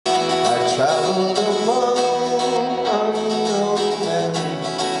traveled among unknown men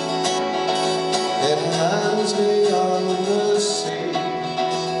in lands beyond the sea.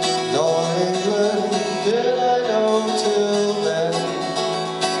 No England did I know till then.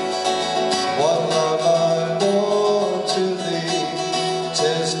 What love I bore to thee,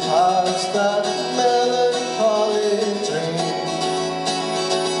 'tis past that melancholy dream.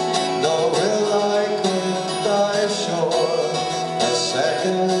 Nor will I quit thy shore a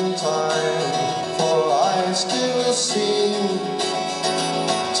second time, for I still seem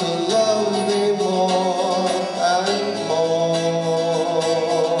to love thee more and more.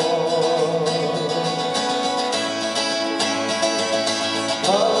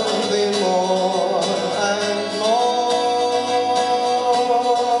 Love thee more and more.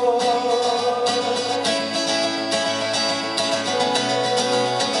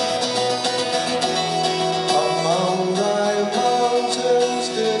 Among thy mountains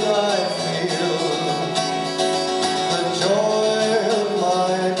did I feel the joy of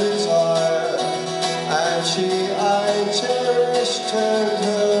my desire, and she I cherished turned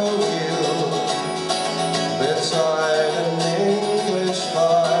her wheel beside an English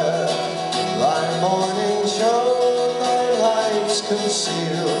fire. Thy morning shone, thy lights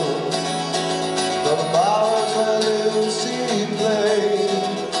concealed the bowers where Lucy played,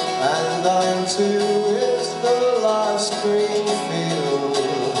 and thine too is the last green field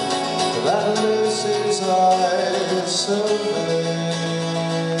that Lucy's eyes survey.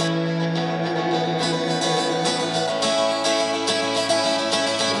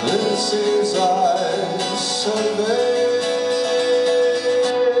 Lucy's eyes survey.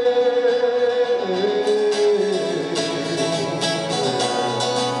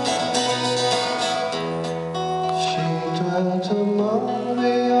 She dwelt among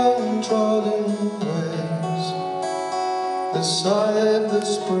the untrodden ways, beside the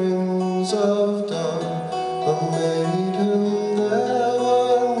springs of Dove, a maiden there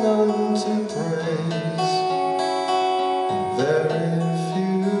were none to praise, very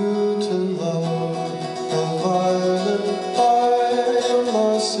few to love, a violet by a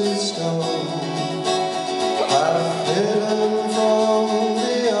mossy stone, half hidden from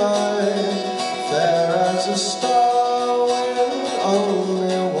the eye, fair as a star when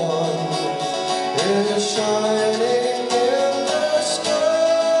only one is shining in the sky,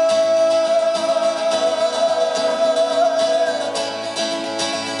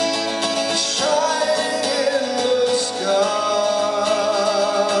 shining in the sky.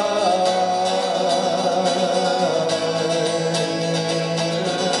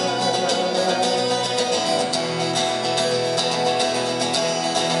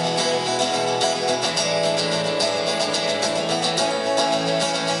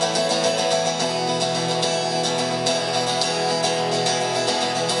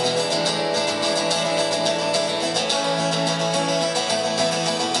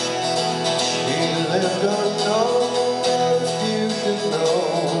 Lived unknown, and few could know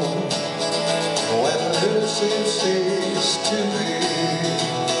when Lucy ceased to be,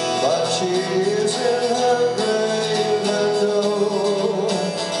 but she is in her grave, and oh,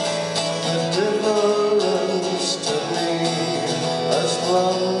 the difference to me, a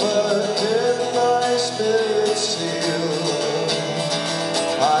slumber did my spirit seal.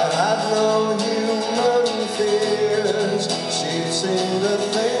 I had no human fears, she seemed a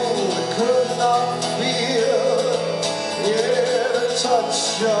thing that could not feel, yeah, the touch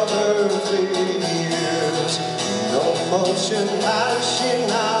of earthly years. No motion has she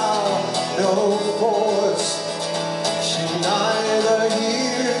now, no force, she neither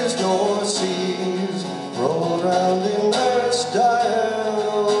hears nor sees, roll round in earth's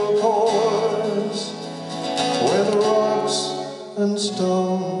diurnal course, with rocks and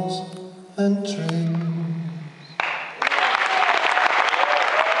stones and trees.